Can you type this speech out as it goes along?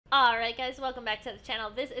Alright guys, welcome back to the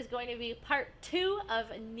channel. This is going to be part 2 of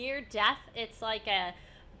Near Death. It's like a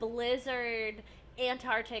Blizzard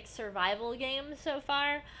Antarctic survival game so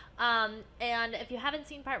far. And if you haven't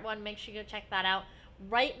seen part 1, make sure you go check that out.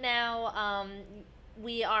 Right now,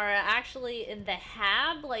 we are actually in the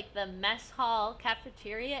HAB, like the mess hall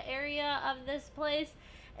cafeteria area of this place.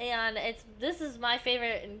 And this is my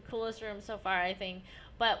favorite and coolest room so far, I think.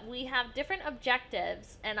 But we have different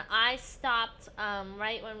objectives, and I stopped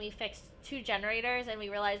right when we fixed 2 generators and we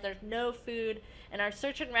realized there's no food, and our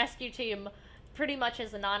search and rescue team pretty much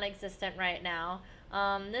is non-existent right now.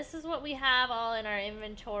 This is what we have all in our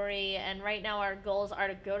inventory, and right now our goals are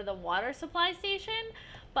to go to the water supply station.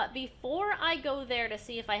 But before I go there to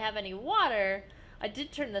see if I have any water, I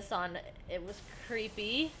did turn this on. It was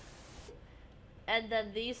creepy. And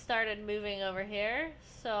then these started moving over here,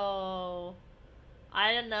 so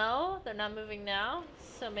I don't know, they're not moving now,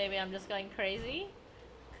 so maybe I'm just going crazy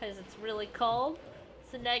because it's really cold.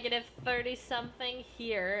 It's a negative 30 something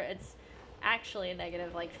here. It's actually a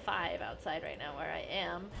negative like 5 outside right now where I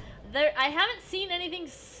am. I haven't seen anything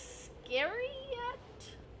scary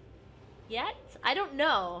yet. I don't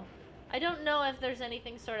know if there's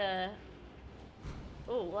anything sort of...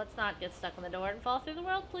 Ooh, let's not get stuck on the door and fall through the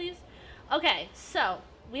world, please. Okay, so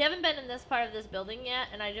we haven't been in this part of this building yet,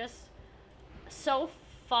 and so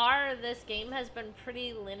far this game has been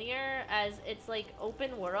pretty linear as it's like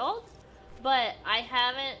open world, but I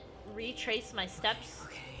haven't retraced my steps.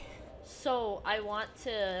 So I want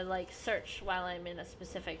to like search while I'm in a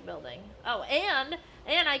specific building. Oh, and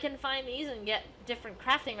I can find these and get different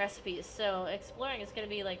crafting recipes. So exploring is going to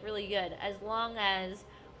be like really good as long as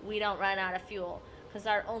we don't run out of fuel, because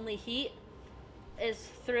our only heat is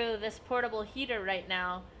through this portable heater right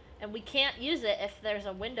now, and we can't use it if there's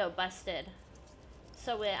a window busted.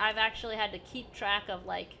 So I've actually had to keep track of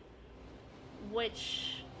like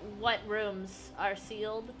what rooms are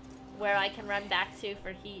sealed, where I can run back to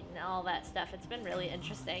for heat and all that stuff. It's been really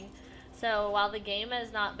interesting. So while the game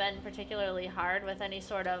has not been particularly hard with any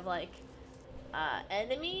sort of like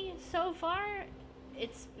enemy so far,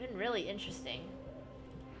 it's been really interesting.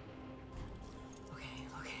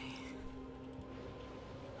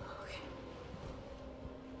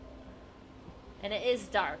 And it is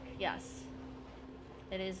dark, yes.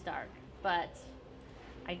 It is dark, but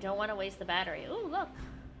I don't want to waste the battery. Ooh, look.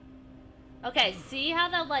 Okay, see how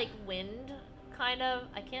the, like, wind kind of...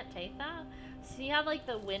 I can't take that. See how, like,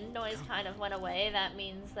 the wind noise kind of went away? That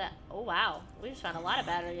means that... Oh, wow. We just found a lot of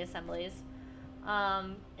battery assemblies.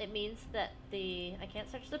 It means that the... I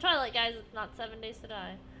can't search the toilet, guys. It's not 7 days to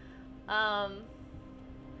die.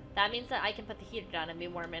 That means that I can put the heater down and be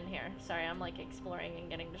warm in here. Sorry, I'm, like, exploring and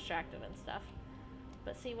getting distracted and stuff.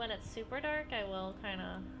 But see, when it's super dark, I will kind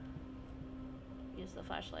of use the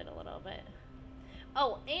flashlight a little bit.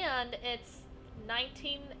 Oh, and it's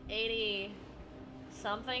 1980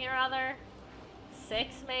 something or other.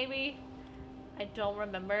 6 maybe? I don't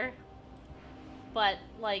remember. But,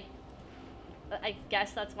 like, I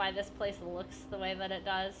guess that's why this place looks the way that it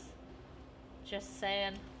does. Just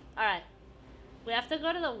saying. Alright. We have to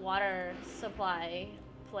go to the water supply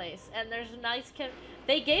place. And there's a nice...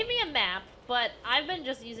 They gave me a map, but I've been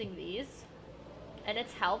just using these, and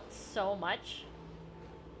it's helped so much.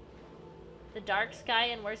 The dark sky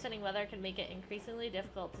and worsening weather can make it increasingly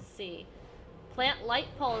difficult to see. Plant light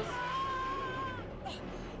poles.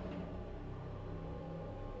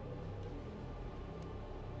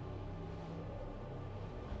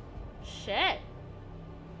 Shit.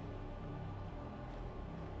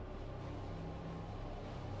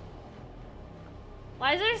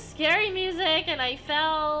 Why is there scary music and I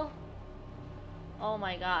fell? Oh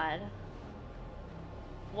my god.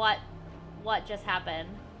 What just happened?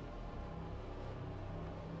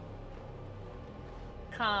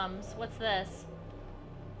 Comms. What's this?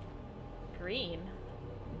 Green.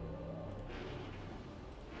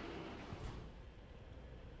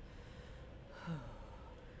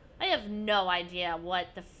 I have no idea what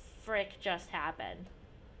the frick just happened.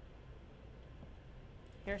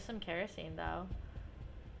 Here's some kerosene though.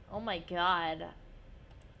 Oh my god.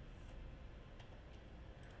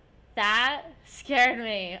 That scared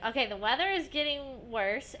me. Okay, the weather is getting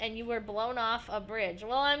worse and you were blown off a bridge.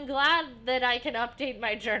 Well, I'm glad that I can update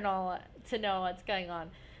my journal to know what's going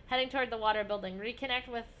on. Heading toward the water building. Reconnect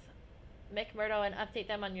with McMurdo and update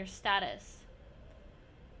them on your status.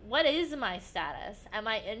 What is my status? Am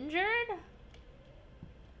I injured?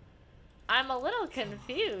 I'm a little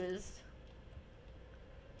confused.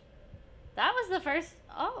 That was the first...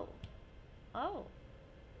 Oh. Oh.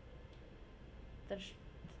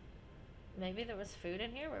 Maybe there was food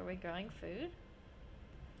in here? Were we growing food?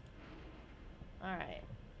 Alright.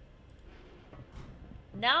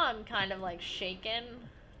 Now I'm kind of like shaken.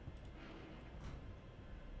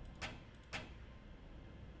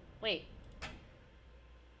 Wait.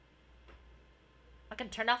 I can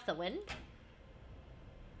turn off the wind?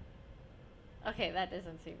 Okay, that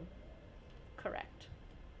doesn't seem correct.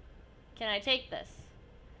 Can I take this?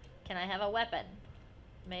 Can I have a weapon?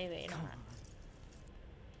 Maybe not.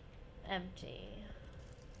 Empty.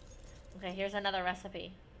 Okay, here's another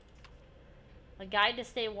recipe. A guide to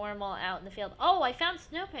stay warm while out in the field. Oh, I found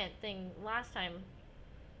snow pant thing last time.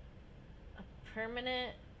 A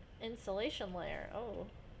permanent insulation layer. Oh.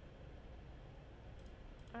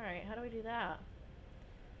 Alright, how do we do that?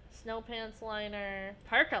 Snow pants liner.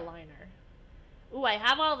 Parka liner. Ooh, I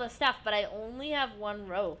have all the stuff, but I only have one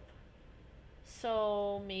rope.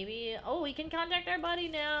 So, maybe... Oh, we can contact our buddy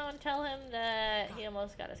now and tell him that he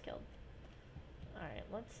almost got us killed. Alright,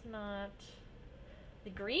 let's not... The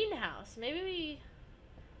greenhouse. Maybe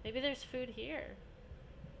there's food here.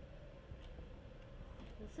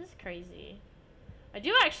 This is crazy. I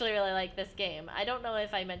do actually really like this game. I don't know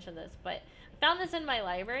if I mentioned this, but I found this in my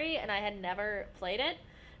library and I had never played it.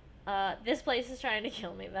 This place is trying to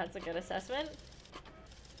kill me. That's a good assessment.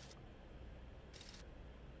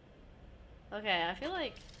 Okay, I feel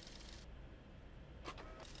like...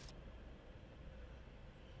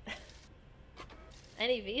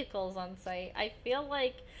 Any vehicles on site? I feel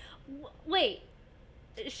like... Wait.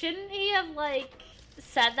 Shouldn't he have, like,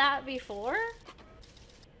 said that before?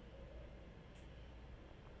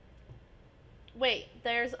 Wait,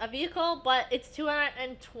 there's a vehicle, but it's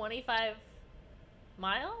 225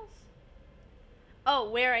 miles? Oh,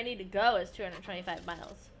 where I need to go is 225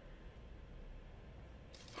 miles.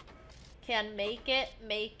 Can make it.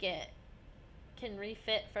 Can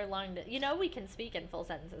refit for long... You know we can speak in full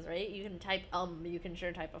sentences, right? You can type, you can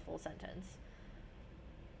sure type a full sentence.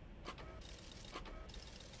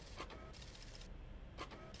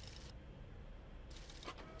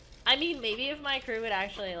 I mean, maybe if my crew would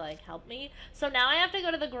actually, like, help me. So now I have to go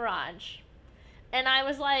to the garage. And I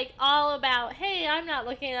was, like, all about, hey, I'm not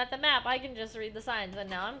looking at the map. I can just read the signs. And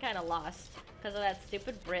now I'm kind of lost because of that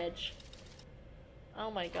stupid bridge. Oh,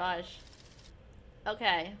 my gosh.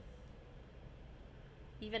 Okay.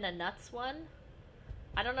 Even a nuts one?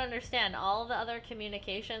 I don't understand. All the other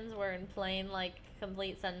communications were in plain, like,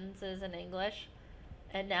 complete sentences in English.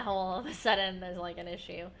 And now all of a sudden there's, like, an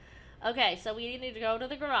issue. Okay, so we need to go to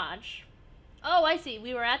the garage. Oh, I see.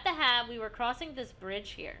 We were at the hab. We were crossing this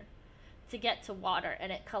bridge here to get to water,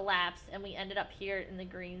 and it collapsed, and we ended up here in the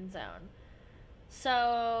green zone.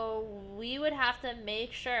 So we would have to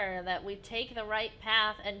make sure that we take the right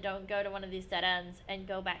path and don't go to one of these dead ends and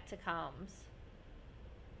go back to comms.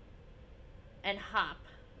 And hop,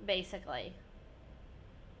 basically.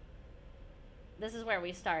 This is where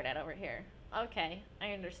we started, over here. Okay,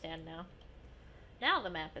 I understand now. Now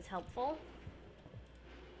the map is helpful.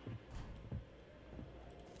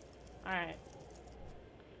 Alright.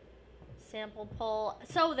 Sample pole.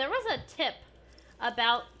 So there was a tip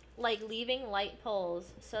about, like, leaving light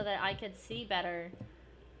poles so that I could see better.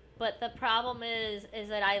 But the problem is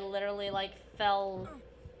that I literally, like, fell...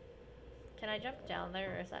 Can I jump down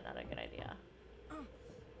there, or is that not a good idea? I'm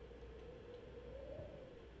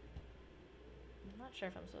not sure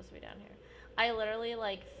if I'm supposed to be down here. I literally,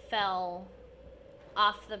 like, fell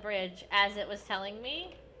off the bridge as it was telling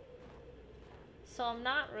me. So I'm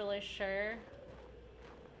not really sure.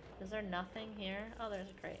 Is there nothing here? Oh, there's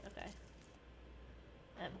a crate. Okay.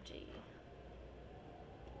 Empty.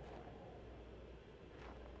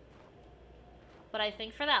 But I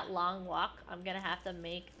think for that long walk, I'm gonna have to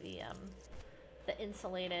make the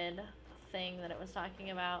insulated thing that it was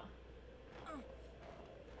talking about.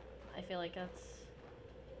 I feel like that's...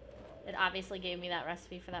 It obviously gave me that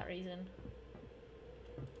recipe for that reason.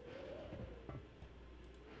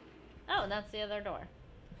 Oh, and that's the other door.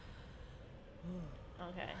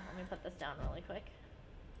 Okay, let me put this down really quick.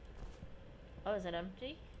 Oh, is it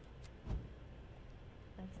empty?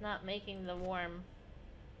 It's not making the warm.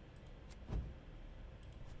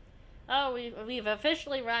 Oh, we've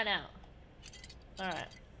officially run out. Alright.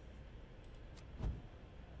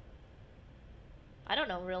 I don't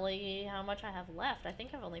know really how much I have left. I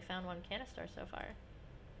think I've only found one canister so far.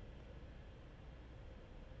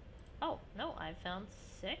 Oh, no, I've found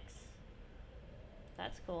 6.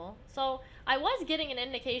 That's cool. So, I was getting an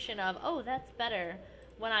indication of, oh, that's better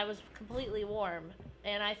when I was completely warm.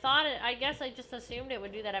 And I thought it, I guess I just assumed it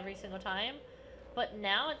would do that every single time. But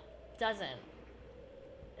now it doesn't.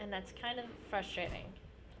 And that's kind of frustrating.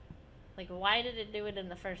 Like, why did it do it in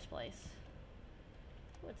the first place?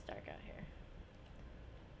 Oh, it's dark out here.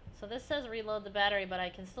 So this says reload the battery, but I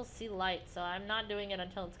can still see light, so I'm not doing it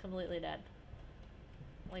until it's completely dead.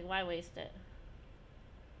 Like, why waste it?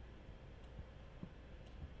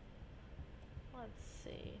 Let's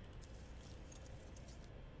see.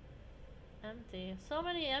 Empty. So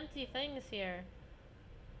many empty things here.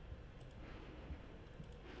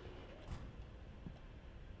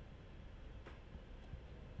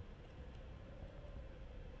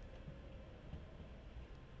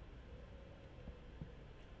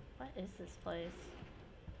 What is this place?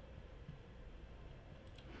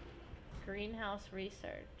 Greenhouse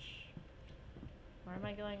research. Where am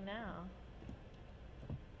I going now?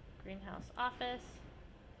 Greenhouse office.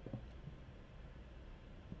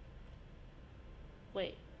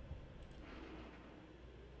 Wait.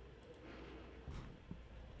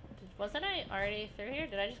 Wasn't I already through here?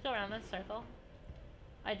 Did I just go around in a circle?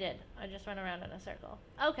 I did. I just went around in a circle.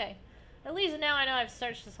 Okay. At least now I know I've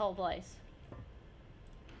searched this whole place.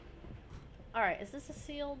 Alright, is this a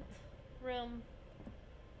sealed room?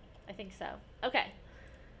 I think so. Okay.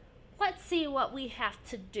 Let's see what we have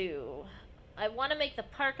to do. I want to make the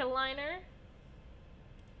park a liner.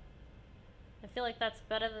 I feel like that's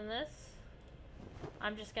better than this.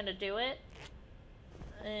 I'm just gonna do it.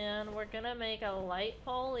 And we're gonna make a light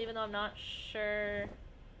pole, even though I'm not sure.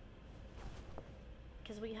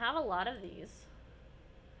 Because we have a lot of these.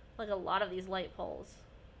 Like a lot of these light poles.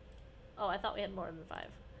 Oh, I thought we had more than 5.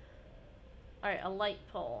 Alright, a light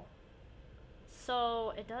pole.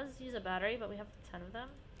 So, it does use a battery, but we have 10 of them.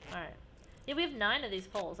 Alright. Yeah, we have 9 of these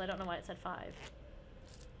poles. I don't know why it said 5.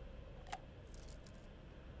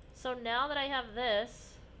 So now that I have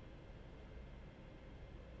this,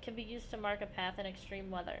 can be used to mark a path in extreme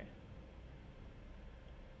weather.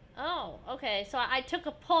 Oh, okay. So I took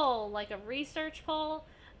a pole, like a research pole,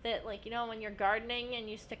 that, like, you know, when you're gardening and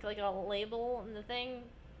you stick, like, a label in the thing,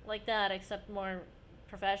 like that, except more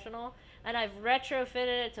professional. And I've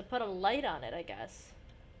retrofitted it to put a light on it, I guess.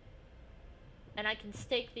 And I can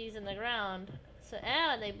stake these in the ground. So,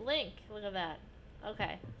 and they blink. Look at that.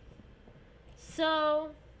 Okay.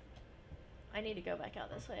 So, I need to go back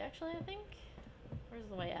out this way, actually, I think. Where's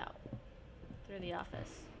the way out? Through the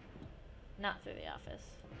office. Not through the office.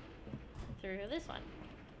 Through this one.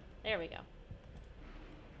 There we go.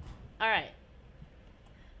 Alright.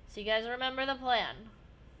 So you guys remember the plan.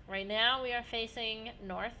 Right now we are facing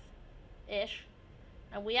north-ish.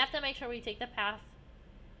 And we have to make sure we take the path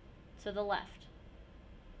to the left.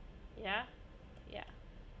 Yeah? Yeah.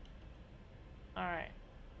 Alright.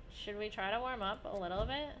 Should we try to warm up a little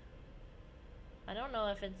bit? I don't know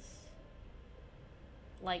if it's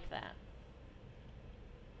like that.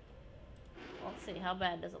 Let's see, how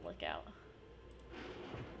bad does it look out?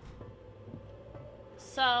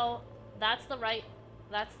 So, that's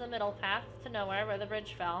the middle path to nowhere where the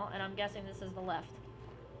bridge fell, and I'm guessing this is the left.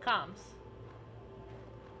 Comms.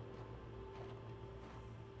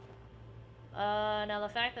 Now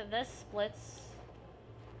the fact that this splits,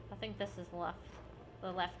 I think this is the left.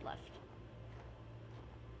 The left.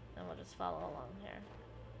 And we'll just follow along here.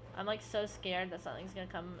 I'm like so scared that something's gonna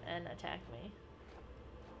come and attack me.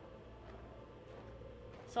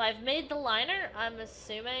 So I've made the liner. I'm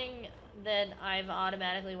assuming that I'm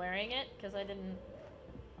automatically wearing it because I didn't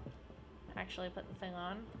actually put the thing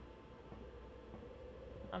on.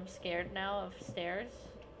 I'm scared now of stairs.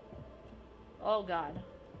 Oh god.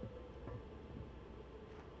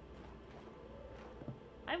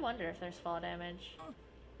 I wonder if there's fall damage.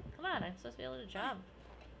 Come on, I'm supposed to be able to jump.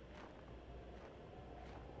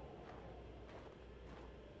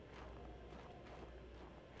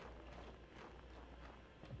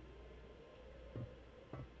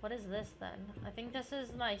 What is this then? I think this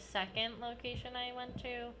is my second location I went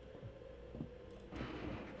to.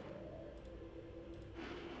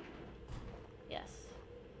 Yes.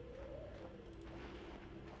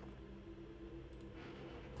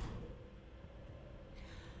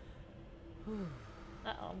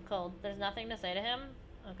 Uh-oh, I'm cold. There's nothing to say to him?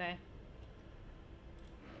 Okay.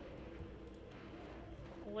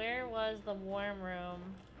 Where was the warm room?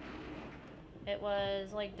 It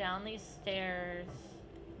was like down these stairs.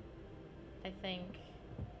 I think.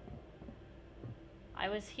 I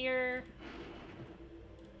was here.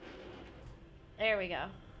 There we go.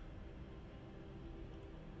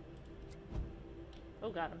 Oh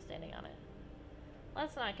god, I'm standing on it.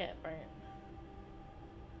 Let's not get burnt.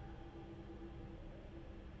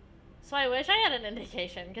 So I wish I had an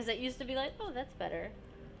indication, because it used to be like, oh, that's better.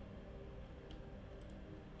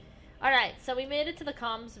 Alright, so we made it to the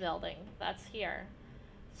comms building. That's here.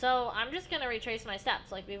 So I'm just going to retrace my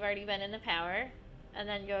steps. Like, we've already been in the power, and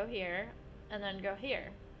then go here, and then go here.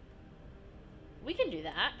 We can do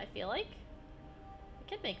that, I feel like. We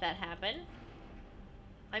can make that happen.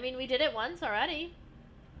 I mean, we did it once already.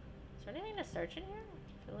 Is there anything to search in here?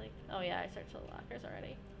 I feel like... Oh yeah, I searched the lockers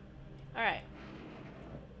already. Alright.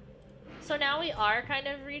 So now we are kind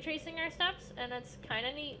of retracing our steps, and it's kind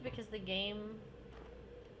of neat because the game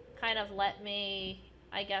kind of let me,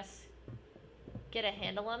 I guess, get a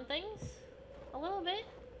handle on things a little bit.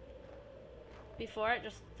 Before it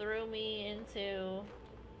just threw me into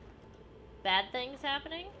bad things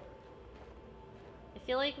happening. I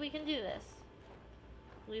feel like we can do this.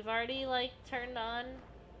 We've already, like, turned on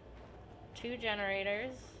 2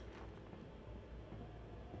 generators.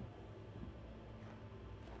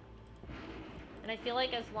 And I feel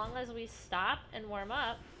like as long as we stop and warm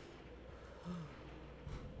up,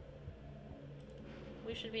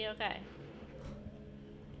 we should be okay.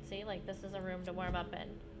 See, like, this is a room to warm up in.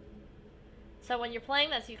 So when you're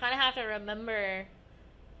playing this, you kind of have to remember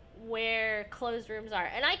where closed rooms are.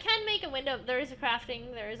 And I can make a window. There is a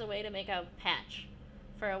crafting. There is a way to make a patch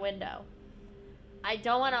for a window. I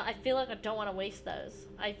don't want to... I feel like I don't want to waste those.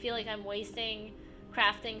 I feel like I'm wasting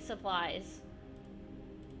crafting supplies.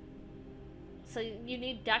 So you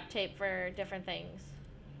need duct tape for different things.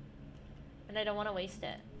 And I don't want to waste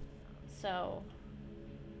it. So...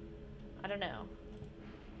 I don't know.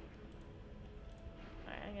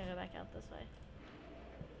 Alright, I'm gonna go back out this way.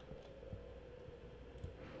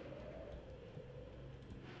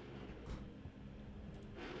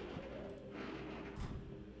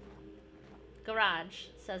 Garage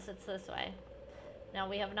says it's this way. Now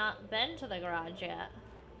we have not been to the garage yet.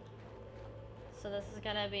 So this is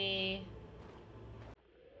gonna be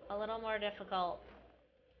a little more difficult.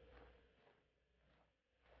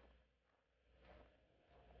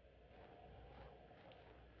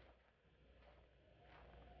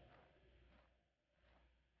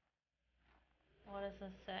 What does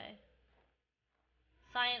this say?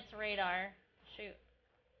 Science radar. Shoot.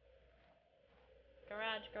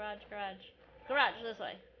 Garage, garage, garage. Garage, this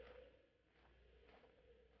way.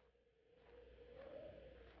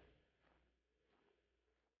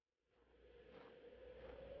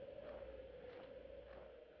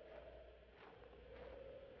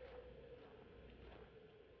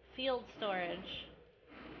 Field storage.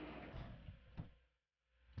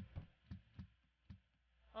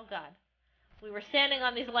 Oh god. We were standing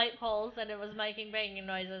on these light poles and it was making banging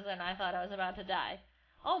noises and I thought I was about to die.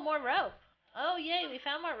 Oh, more rope. Oh yay, we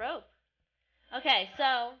found more rope. Okay,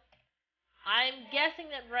 so I'm guessing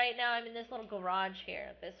that right now I'm in this little garage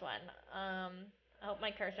here, this one. I hope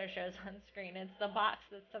my cursor shows on screen. It's the box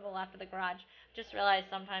that's to the left of the garage. Just realized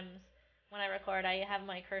sometimes when I record I have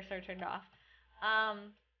my cursor turned off.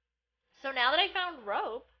 So now that I found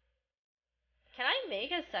rope, can I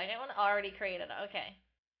make a second one? Already created, okay.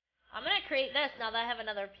 I'm gonna create this now that I have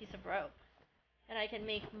another piece of rope. And I can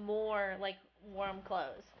make more, like, warm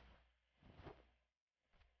clothes.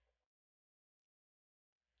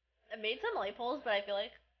 I made some light poles, but I feel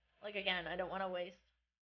like again, I don't want to waste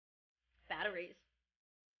batteries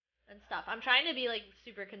and stuff. I'm trying to be, like,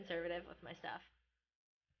 super conservative with my stuff.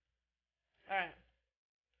 Alright.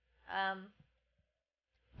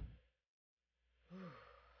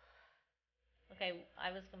 Okay,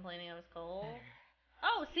 I was complaining I was cold.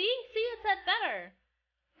 Oh, see? See, it said better.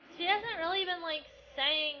 She hasn't really been, like,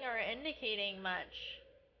 saying or indicating much.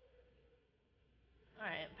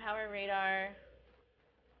 Alright, power radar.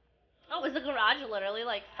 Oh, was the garage literally,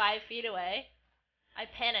 like, 5 feet away? I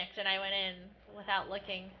panicked and I went in without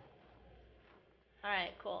looking.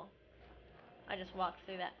 Alright, cool. I just walked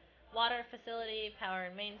through that. Water facility, power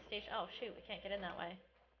and main station. Oh, shoot, we can't get in that way.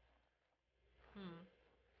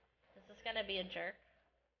 Is this gonna be a jerk?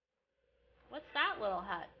 What's that little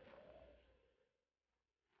hut?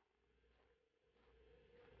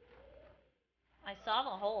 I saw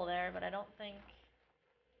the hole there, but I don't think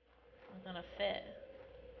I'm gonna fit.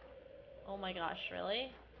 Oh my gosh,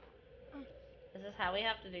 really? Is this how we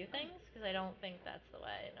have to do things? Because I don't think that's the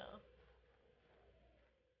way, no.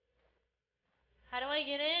 How do I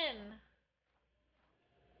get in?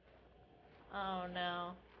 Oh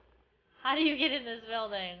no. How do you get in this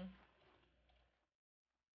building?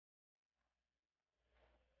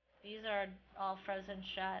 These are all frozen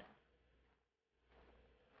shut.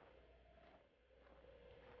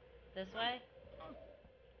 This way?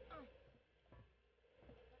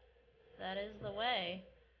 That is the way.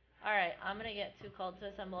 Alright, I'm gonna get too cold to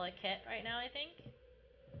assemble a kit right now, I think.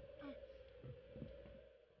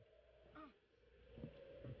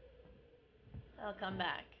 I'll come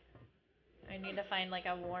back. I need to find, like,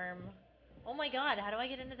 a warm... Oh my god, how do I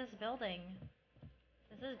get into this building?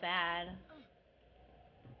 This is bad.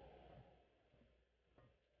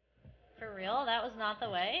 For real? That was not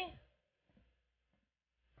the way?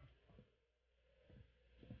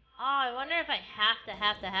 Oh, I wonder if I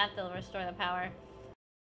have to restore the power.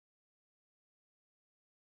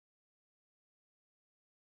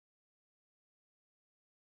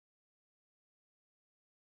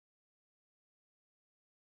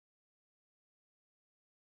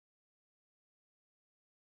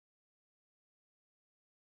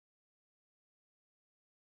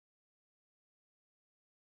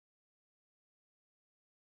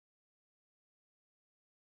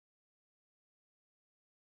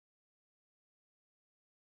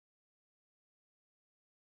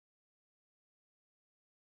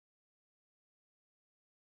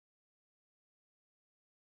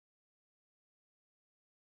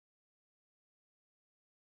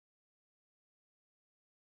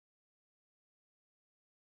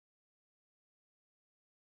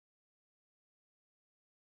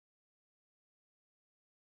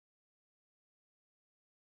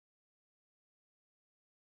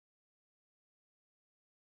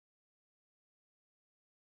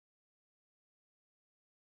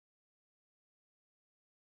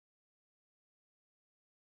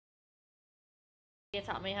 It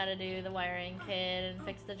taught me how to do the wiring kit and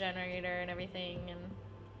fix the generator and everything, and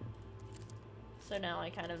so now I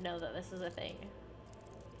kind of know that this is a thing.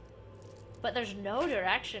 But there's no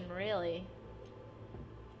direction, really.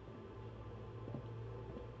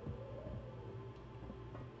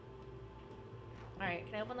 Alright,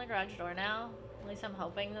 can I open the garage door now? At least I'm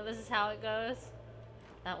hoping that this is how it goes.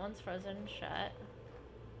 That one's frozen shut.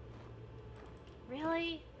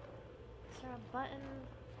 Really? Is there a button?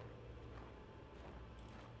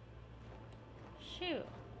 Shoot.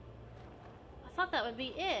 I thought that would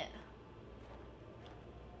be it.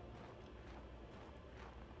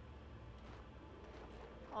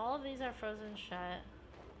 All of these are frozen shut.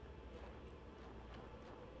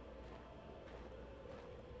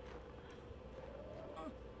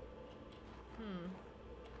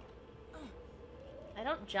 I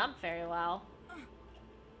don't jump very well. I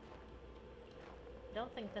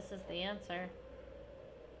don't think this is the answer.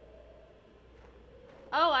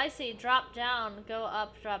 Oh, I see. Drop down, go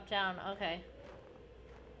up, drop down. Okay.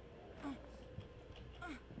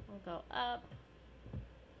 We'll go up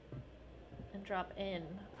and drop in.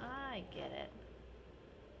 I get it.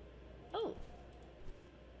 Oh.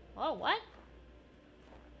 Oh, what?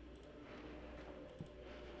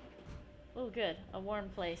 Oh, good. A warm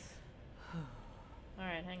place.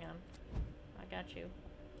 Alright, hang on. I got you.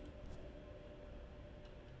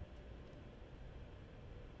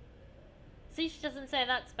 See, she doesn't say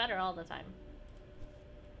that's better all the time.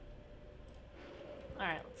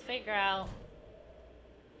 Alright, let's figure out.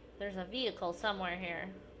 There's a vehicle somewhere here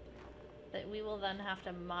that we will then have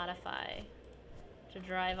to modify to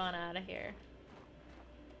drive on out of here.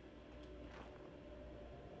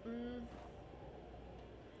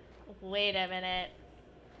 Wait a minute.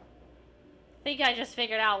 I think I just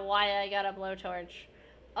figured out why I got a blowtorch.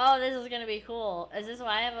 Oh, this is gonna be cool. Is this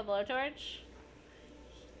why I have a blowtorch?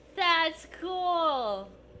 That's cool!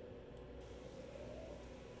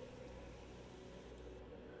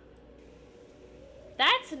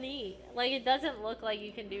 That's neat. Like, it doesn't look like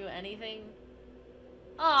you can do anything.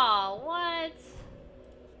 Oh, what?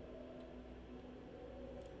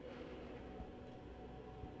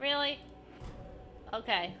 Really?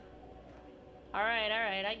 Okay. Alright,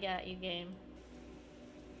 I get you, game.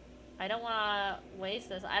 I don't want to waste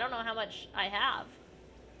this. I don't know how much I have.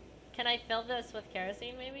 Can I fill this with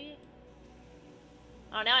kerosene, maybe?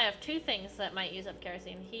 Oh, now I have two things that might use up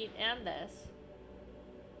kerosene. Heat and this.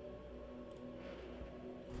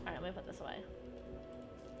 Alright, let me put this away.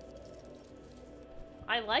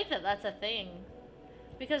 I like that that's a thing.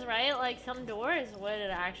 Because, right, like, some doors would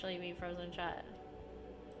actually be frozen shut.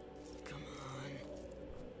 Come on.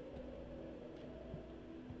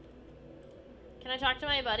 Can I talk to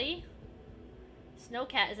my buddy?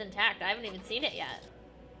 Snowcat is intact. I haven't even seen it yet.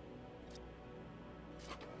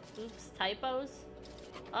 Oops, typos?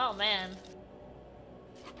 Oh, man.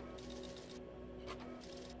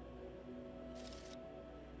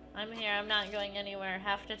 I'm here. I'm not going anywhere.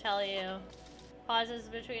 Have to tell you. Pauses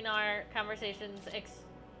between our conversations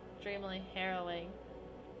extremely harrowing.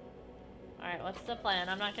 Alright, what's the plan?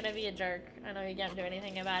 I'm not gonna be a jerk. I know you can't do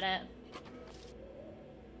anything about it.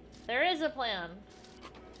 There is a plan.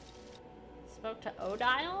 Spoke to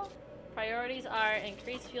Odile? Priorities are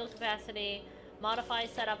increase fuel capacity, modify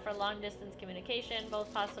setup for long distance communication,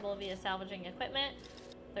 both possible via salvaging equipment.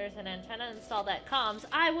 There's an antenna installed that comms.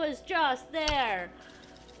 I was just there!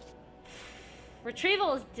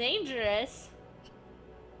 Retrieval is dangerous.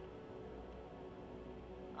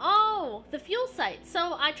 Oh, the fuel site.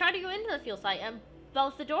 So I tried to go into the fuel site and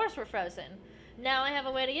both the doors were frozen. Now I have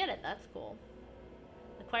a way to get it. That's cool.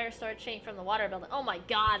 Acquire storage chain from the water building. Oh my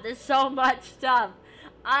god, there's so much stuff.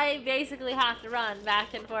 I basically have to run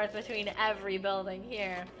back and forth between every building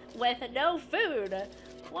here with no food.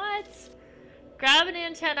 What? Grab an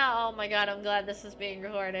antenna. Oh my god, I'm glad this is being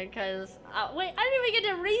recorded because... wait, I didn't even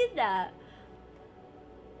get to read that.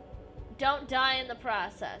 Don't die in the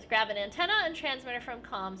process. Grab an antenna and transmitter from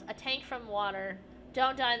comms. A tank from water.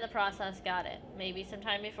 Don't die in the process. Got it. Maybe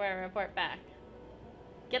sometime before I report back.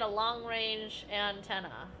 Get a long-range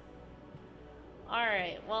antenna.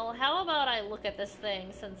 Alright, well, how about I look at this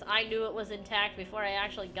thing since I knew it was intact before I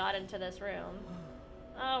actually got into this room.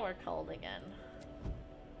 Oh, we're cold again.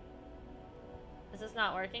 Is this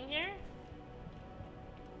not working here?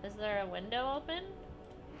 Is there a window open?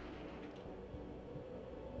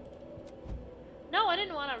 No, I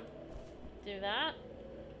didn't want to do that.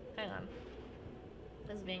 Hang on.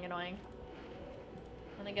 This is being annoying.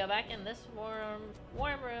 I'm gonna go back in this warm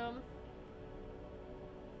room.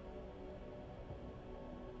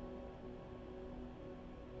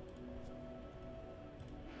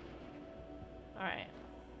 Alright.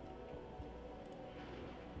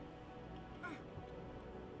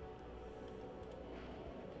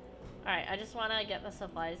 Alright, I just want to get the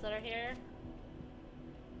supplies that are here.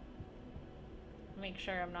 Make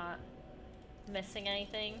sure I'm not missing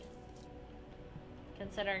anything.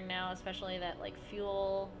 Considering now, especially that, like,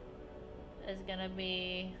 fuel is gonna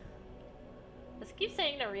be... This keeps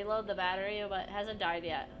saying to reload the battery, but it hasn't died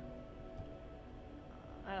yet.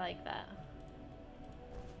 I like that.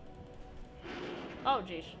 Oh,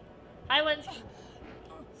 jeez. High winds.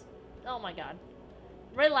 Oh my god.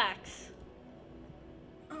 Relax.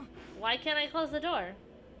 Why can't I close the door?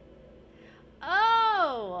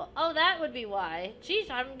 Oh! Oh, that would be why. Jeez,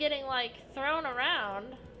 I'm getting, like, thrown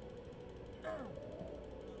around.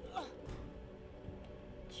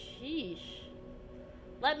 Jeez.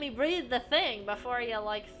 Let me breathe the thing before you,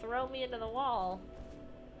 like, throw me into the wall.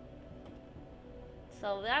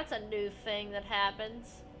 So that's a new thing that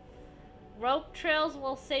happens. Rope trails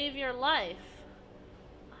will save your life.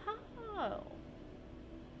 Oh.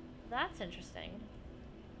 That's interesting.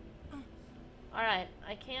 Alright,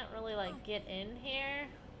 I can't really, like, get in here.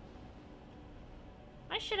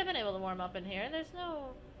 I should have been able to warm up in here. There's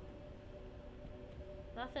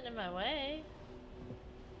nothing in my way.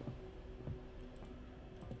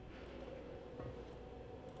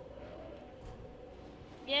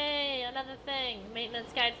 Yay, another thing.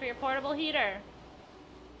 Maintenance guide for your portable heater.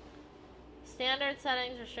 Standard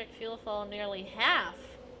settings restrict fuel flow nearly half.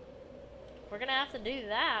 We're gonna have to do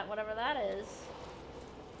that, whatever that is.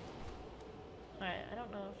 Alright, I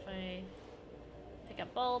don't know if I... Pick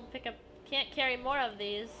up bulb, pick up... Can't carry more of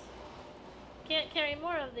these. Can't carry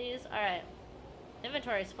more of these. Alright.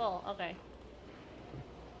 Inventory's full. Okay.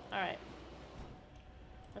 Alright.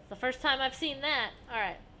 That's the first time I've seen that.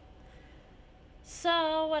 Alright.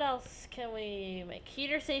 So, what else can we make?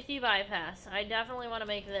 Heater safety bypass. I definitely want to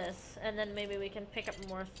make this. And then maybe we can pick up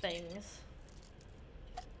more things.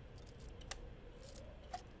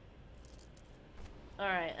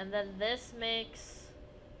 Alright, and then this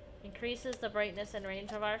increases the brightness and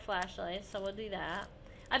range of our flashlights, so we'll do that.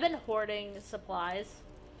 I've been hoarding supplies.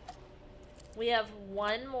 We have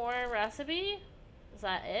one more recipe. Is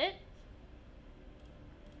that it?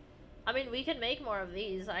 I mean, we can make more of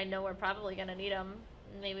these. I know we're probably gonna need them.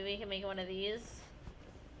 Maybe we can make one of these.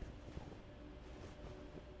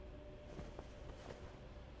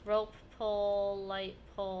 Rope pull, light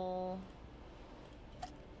pull.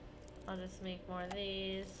 I'll just make more of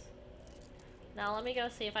these. Now let me go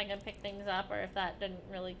see if I can pick things up or if that didn't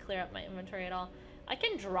really clear up my inventory at all. I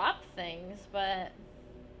can drop things, but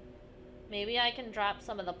maybe I can drop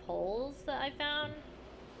some of the poles that I found.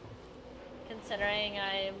 Considering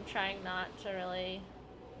I'm trying not to really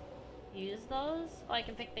use those. Oh, I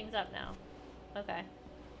can pick things up now. Okay.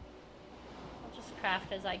 I'll just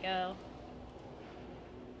craft as I go.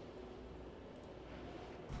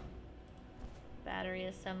 Battery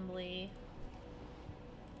assembly.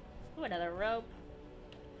 Ooh, another rope.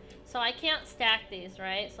 So I can't stack these,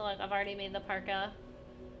 right? So like I've already made the parka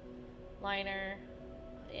liner.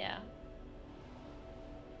 Yeah.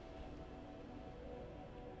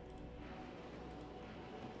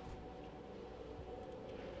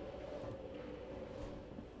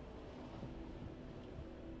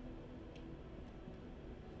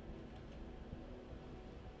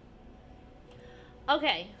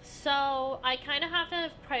 Okay, so I kind of have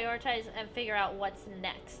to prioritize and figure out what's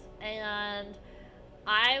next. And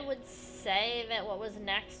I would say that what was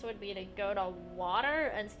next would be to go to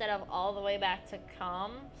water instead of all the way back to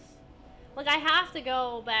comms. Like, I have to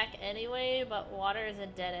go back anyway, but water is a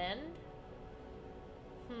dead end.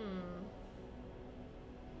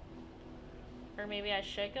 Or maybe I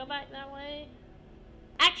should go back that way?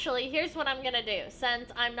 Actually, here's what I'm gonna do.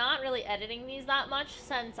 Since I'm not really editing these that much,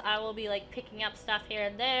 since I will be like picking up stuff here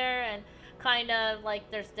and there and kind of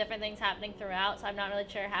like there's different things happening throughout, so I'm not really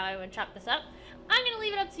sure how I would chop this up. I'm gonna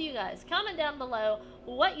leave it up to you guys. Comment down below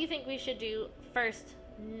what you think we should do first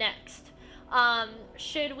next.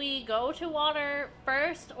 Should we go to water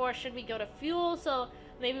first or should we go to fuel? So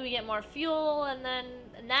maybe we get more fuel and then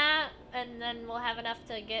we'll have enough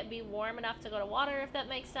to be warm enough to go to water, if that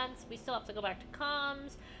makes sense. We still have to go back to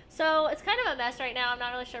comms. So it's kind of a mess right now. I'm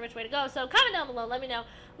not really sure which way to go. So comment down below. Let me know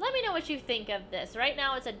what you think of this. Right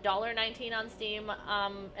now it's $1.19 on Steam.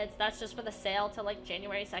 That's just for the sale till like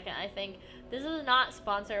January 2nd, I think. This is not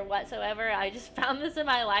sponsored whatsoever. I just found this in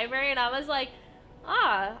my library and I was like,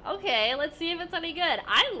 okay, let's see if it's any good.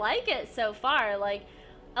 I like it so far. Like,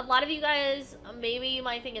 a lot of you guys, maybe you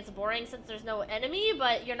might think it's boring since there's no enemy,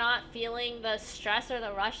 but you're not feeling the stress or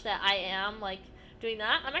the rush that I am, like, doing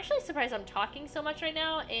that. I'm actually surprised I'm talking so much right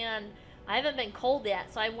now, and I haven't been cold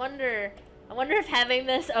yet, so I wonder if having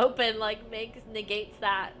this open, like, negates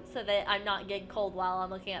that, so that I'm not getting cold while I'm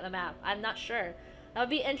looking at the map. I'm not sure. That would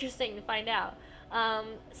be interesting to find out.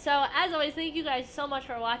 So as always, thank you guys so much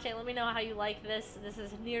for watching. Let me know how you like this. This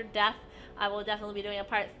is Near Death. I will definitely be doing a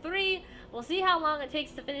part 3. We'll see how long it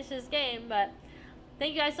takes to finish this game, but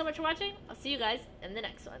thank you guys so much for watching. I'll see you guys in the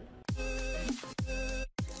next one.